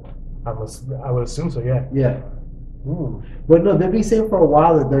yet. I would assume so, yeah. Yeah. Ooh. But no, they've been saying for a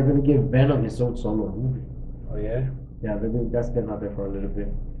while that they're going to give Venom his own solo movie. Oh, yeah? Yeah, that's been out there for a little bit.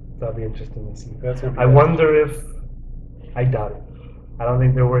 That'll be interesting to see. I wonder if... I doubt it. I don't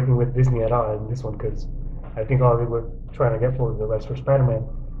think they're working with Disney at all in this one, because I think all they were trying to get for the rights for Spider-Man.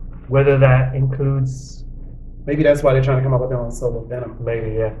 Whether that includes... Maybe that's why they're trying to come up with their own solo Venom.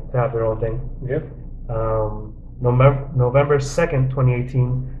 Maybe, yeah, to have their own thing. Yep. November 2nd,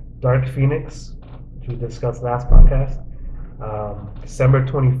 2018, Dark Phoenix, which we discussed last podcast. December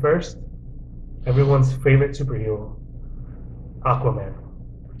 21st, everyone's favorite superhero, Aquaman.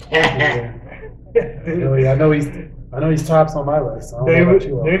 Yeah. I know he's tops on my list.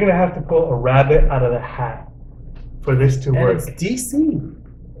 They're gonna have to pull a rabbit out of the hat for this to work. It's DC.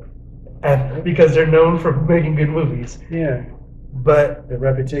 And because they're known for making good movies. Yeah. But the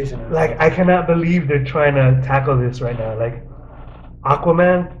reputation. Like, I cannot believe they're trying to tackle this right now. Like,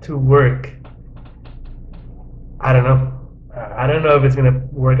 Aquaman to work. I don't know. I don't know if it's gonna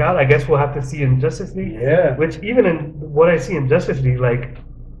work out. I guess we'll have to see in Justice League. Yeah. Which even in what I see in Justice League, like,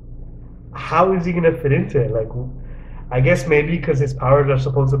 how is he gonna fit into it? Like, I guess maybe because his powers are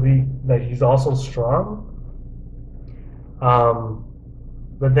supposed to be like he's also strong.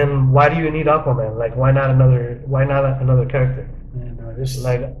 But then why do you need Aquaman? Like, why not another character? Yeah, no,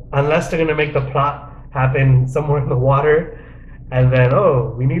 like, unless they're gonna make the plot happen somewhere in the water, and then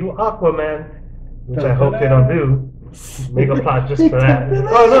we need Aquaman, which I hope they don't do. Make a plot just for that.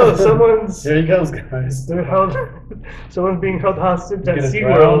 Oh no, someone's there he goes, guys. Someone's being held hostage at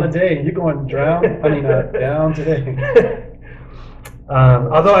SeaWorld today. You're going down today.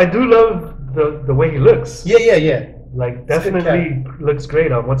 Although I do love the way he looks. Yeah. Like, definitely looks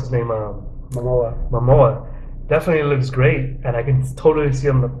great on what's his name? Momoa. Definitely looks great, and I can totally see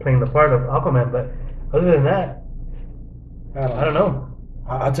him playing the part of Aquaman. But other than that, I don't know.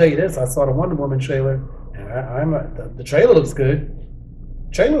 I'll tell you this: I saw the Wonder Woman trailer, and the trailer looks good.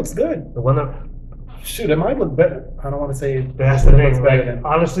 The one that it might look better. I don't want to say that's the thing. Like,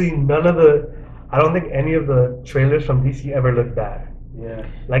 honestly, I don't think any of the trailers from DC ever look bad. Yeah.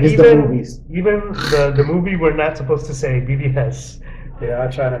 Like, even the movie we're not supposed to say, BBS. Yeah, I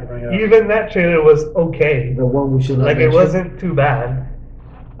try not to bring it up. Even that trailer was okay. The one we should like, it wasn't too bad.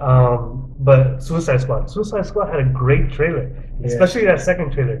 But Suicide Squad had a great trailer, especially that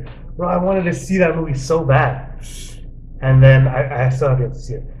second trailer. Bro, I wanted to see that movie so bad, and then I still have yet to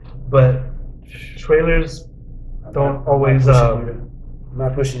see it. But trailers don't always. I'm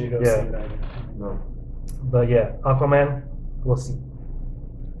not pushing you to go see it. No. But yeah, Aquaman, we'll see.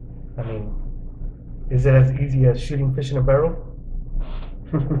 I mean, is it as easy as shooting fish in a barrel?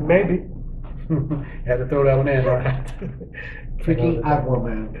 Maybe. Had to throw that one in, right? Freaking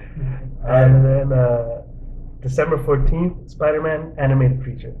Aquaman. And then December 14th, Spider-Man animated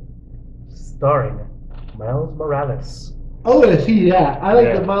feature, starring Miles Morales. I want to see that. I like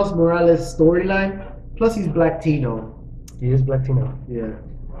Yeah. the Miles Morales storyline. Plus, he's Black Tino. He is Latino, Yeah.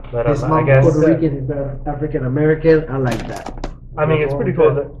 but His I mom guess Puerto Rican, his African American. I like that. I mean it's pretty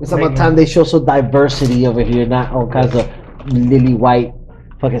cool. That It's about time they show some diversity over here, not all kinds of lily white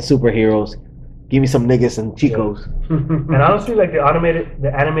fucking superheroes. Give me some niggas and chicos. And honestly, like the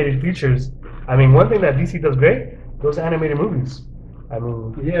animated features. I mean, one thing that DC does great, those animated movies. I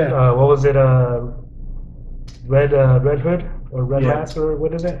mean, what was it? Red Hood or Red Mask or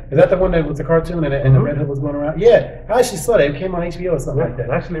what is it? Is that the one that was the cartoon and the Red Hood was going around? Yeah, I actually saw that. It came on HBO or something Yeah, like that.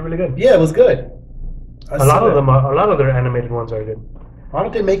 it's actually really good. Yeah, it was good. A lot of their animated ones are good. Why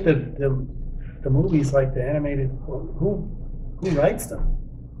don't they make the movies like the animated? Who writes them?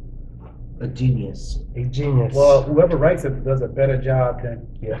 A genius. A genius. Well, whoever writes it does a better job than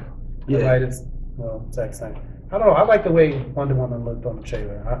yeah. the writers. Well, Zack Snyder. I don't know. I like the way Wonder Woman looked on the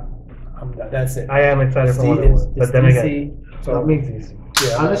trailer. That's it. I am excited for Wonder Woman, but then again, so it makes easy.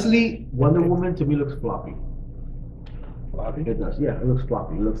 Yeah, Honestly, Wonder Woman to me looks floppy. floppy. It does. Yeah, it looks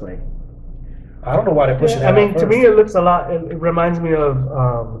floppy. It looks like. I don't know why they're pushing Yeah, that. I mean, out to me, first. it looks a lot. It reminds me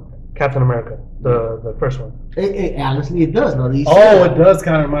of Captain America, the first one. Honestly, it does. No, these. Oh, it does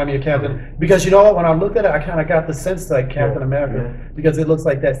kind of remind me of Captain. Because you know what? When I looked at it, I kind of got the sense like Captain America because it looks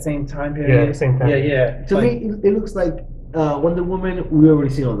like that same time period. Yeah, same time. Yeah. To me, it looks like Wonder Woman. We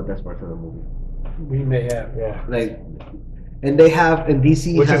already seen all the best parts of the movie. We may have. Yeah. Like, and they have, and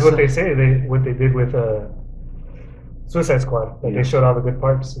DC Which has is what some- they say. What they did with Suicide Squad. Like they showed all the good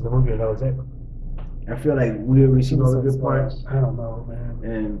parts in the movie, and that was it. I feel like we already seen all the good parts. I don't know, man.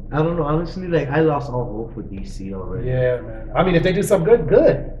 And I don't know, honestly, like I lost all hope for DC already. Yeah, man. I mean, if they do something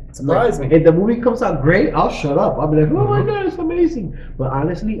good. Surprise me. If the movie comes out great, I'll shut up. I'll be like, oh my god, it's amazing. But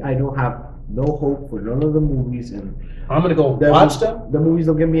honestly, I don't have no hope for none of the movies, and I'm gonna go watch them. The movies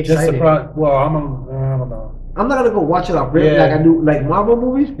don't get me Just excited. surprise. Well, I don't know. I'm not gonna go watch it off rip Yeah. like I do like Marvel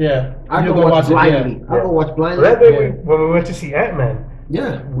movies. Yeah, I You'll go watch it, blindly. yeah. I go watch blindly. That day when we went to see Ant-Man,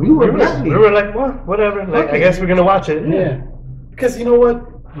 Yeah, we were blindly. we were like, well, whatever. Like, I guess we're gonna watch it. Yeah, because you know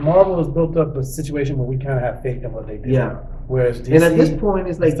what, Marvel has built up a situation where we kind of have faith in what they do. Yeah. Whereas DC And at this point,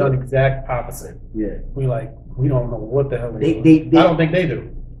 it's like has done exact opposite. yeah, We don't know what the hell They- do. they- I don't think they do.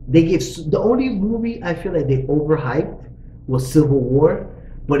 they give the only movie I feel like they overhyped was Civil War,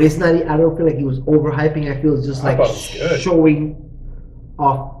 but it's not. I don't feel like he was overhyping. I feel it's just I like thought it was good. showing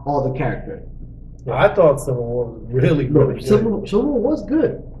off all the character. I thought Civil War was really good. Civil War was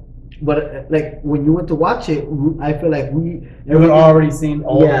good, but like when you went to watch it, I feel like we You had already seen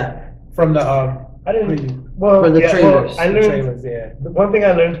all from the I didn't. Well, From the yeah, trailers. I the learned trailers. Yeah, the one thing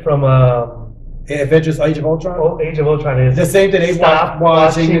I learned from Avengers: Age of Ultron. Age of Ultron is The same thing. They stop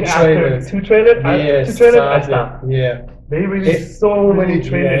watching the after trailers. two trailers. Yes, Two trailers. I stop stopped. it. Yeah. They released so many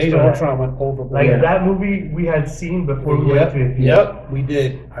trailers. Age for of that. Ultron went overboard. Like that movie we had seen before we went to it. Yep, we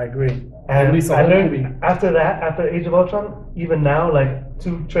did. I agree. And Released a I whole learned movie. after that, after Age of Ultron, even now, like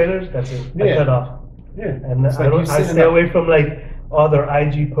 2 trailers, that's it. I Yeah. cut off. Yeah. And It's I like don't. you've I seen stay enough. away from like all their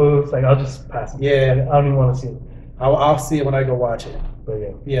IG posts. Like I'll just pass it. Yeah. Like, I don't even want to see it. I'll see it when I go watch it. But yeah,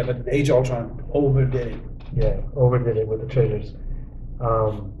 Yeah, but Age of Ultron overdid it. yeah, overdid it with the trailers.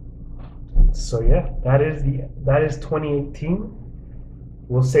 So yeah, that is 2018.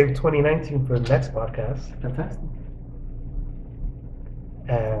 We'll save 2019 for the next podcast. fantastic.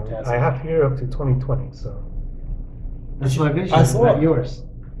 And Fantastic. I have here up to 2020. So That's my vision. I saw not it. yours.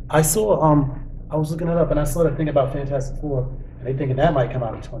 I saw I was looking it up and I saw the thing about Fantastic Four and they thinking that might come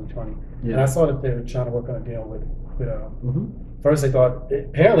out in 2020. Yeah. And I saw that they were trying to work on a deal with Mm-hmm. first they thought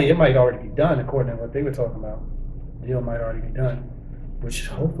apparently it might already be done according to what they were talking about. The deal might already be done. Which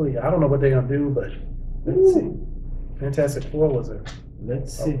hopefully I don't know what they're gonna do, but let's see. Fantastic Four was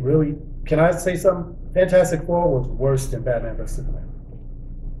Let's a see. really can I say something? Fantastic Four was worse than Batman vs Superman.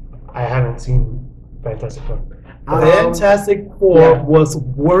 I haven't seen Fantastic Four. Fantastic Four yeah. was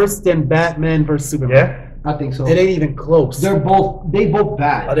worse than Batman vs Superman. Yeah. I think so. It ain't even close. They both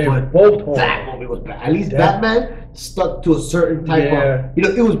bad. They were but both horrible. that movie was bad. At least Yeah. Batman stuck to a certain type Yeah.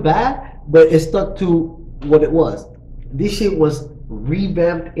 of. It was bad, but it stuck to what it was. This shit was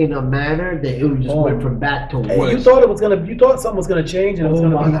revamped in a manner that it just went from bad to Hey, worse. you thought something was gonna change and it was Oh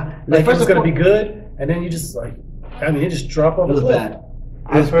gonna my be God. like it First was of gonna be all- good, and then you just like, I mean, it just dropped off It a was cliff. bad.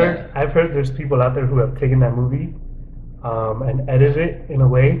 It was bad. I've heard there's people out there who have taken that movie and edited it in a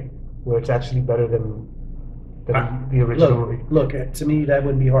way where it's actually better than the original movie. Look, to me, that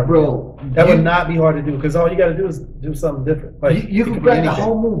wouldn't be hard to Bro, do. That would not be hard to do because all you got to do is do something different. Like You it could could be grab the anything.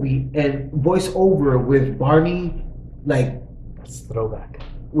 whole movie and voice over with Barney, like It's throwback.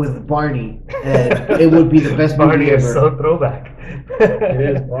 with Barney, and it would be the best Barney movie is ever. so throwback. It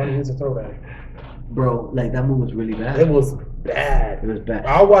is. Barney is a throwback. Bro, like that movie was really bad. It was bad. It was bad.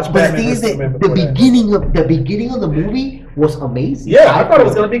 I'll watch But the Batman thing is vs. that Superman the before that. beginning of the movie was amazing. Yeah, I thought it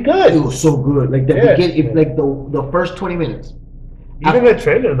was gonna be It good. was so good. Like the Yeah. beginning, like the first 20 minutes. Even the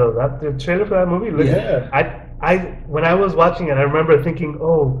trailer though, the trailer for that movie looked. Yeah. I when I was watching it, I remember thinking,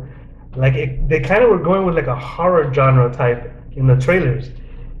 oh, like they kind of were going with like a horror genre type in the trailers,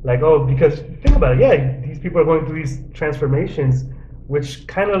 like oh, because think about it, yeah, these people are going through these transformations, which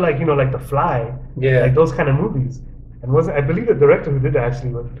kind of like like The Fly, Yeah. like those kind of movies. And wasn't I believe the director who did that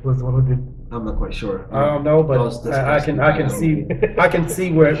actually was the one who did. I'm not quite sure. I don't know, but That was I disgusting. can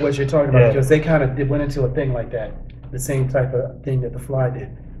see what you're talking about Yeah. because they kind of went into a thing like that, the same type of thing that The Fly did.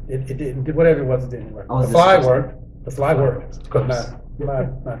 It didn't whatever it was, it didn't work. I was The Fly disgusted. worked. The Fly worked, Of but course.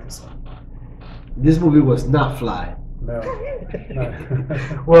 not this one. This movie was not Fly. No. No.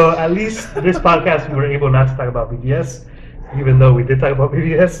 Well, at least this podcast we were able not to talk about BBS, even though we did talk about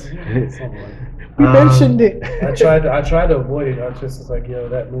BBS. We mentioned it. I tried to avoid it. I just was like, yo,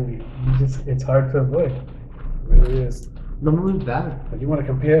 that movie It's hard to avoid. really is. The movie was bad. When you want to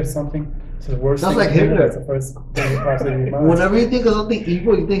compare something to the worst That's thing, like you do, Hitler. that's the first thing that pops into your mind. Whenever you think of something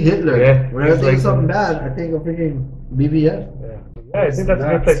evil, you think Hitler. Yeah, Whenever he's you think like of something that. bad, I think of freaking BBS. Yeah, I think that's a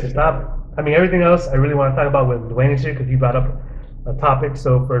good place to stop. I mean, everything else I really want to talk about when Dwayne is here because he brought up a topic.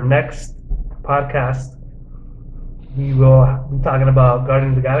 So for next podcast, we will be talking about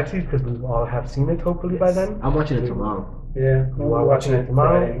Guardians of the Galaxy because we all have seen it hopefully by then. I'm watching it tomorrow. Yeah, We are watching it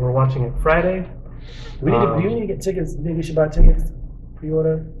tomorrow. Friday. We're watching it Friday. Do you need to get tickets? Maybe you should buy tickets,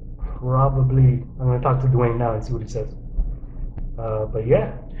 pre-order. Probably. I'm going to talk to Dwayne now and see what he says. But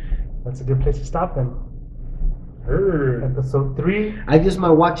yeah, that's a good place to stop then. Heard. Episode 3. I just might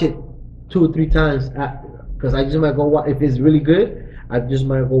watch it 2 or 3 times because I just might go watch. If it's really good, I just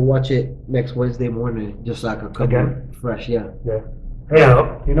might go watch it next Wednesday morning, just so I can come Again? in fresh. Yeah. Yeah. Hey,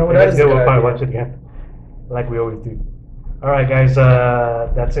 Yeah. you know what? If That it's is a good, we'll good probably idea. watch it again, like we always do. All right, guys.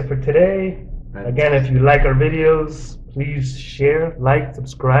 That's it for today. Again, if you like our videos, please share, like,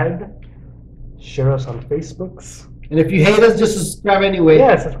 subscribe. Share us on Facebooks. And if you hate us, just subscribe anyway.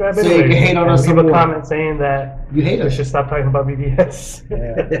 Yeah, subscribe So anyway. you can hate on And us leave some a more. comment saying that You hate we us. should stop talking about BBS.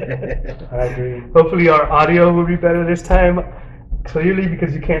 Yeah, I agree. Hopefully our audio will be better this time. Clearly,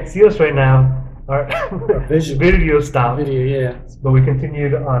 because you can't see us right now, our visual. video stopped. Video, yeah. But we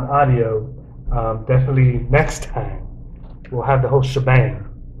continued on audio. Definitely next time we'll have the whole shebang.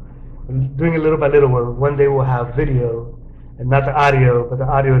 We're doing it little by little where one day we'll have video and not the audio, but the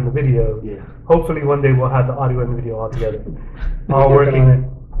audio and the video. Yeah. Hopefully one day we'll have the audio and the video all together. All Working on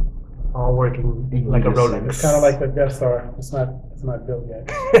working, all working like a Yes. Rolex. It's kind of like the Death Star. It's not built yet.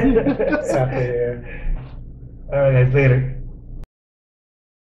 It's halfway there. All right, guys, later.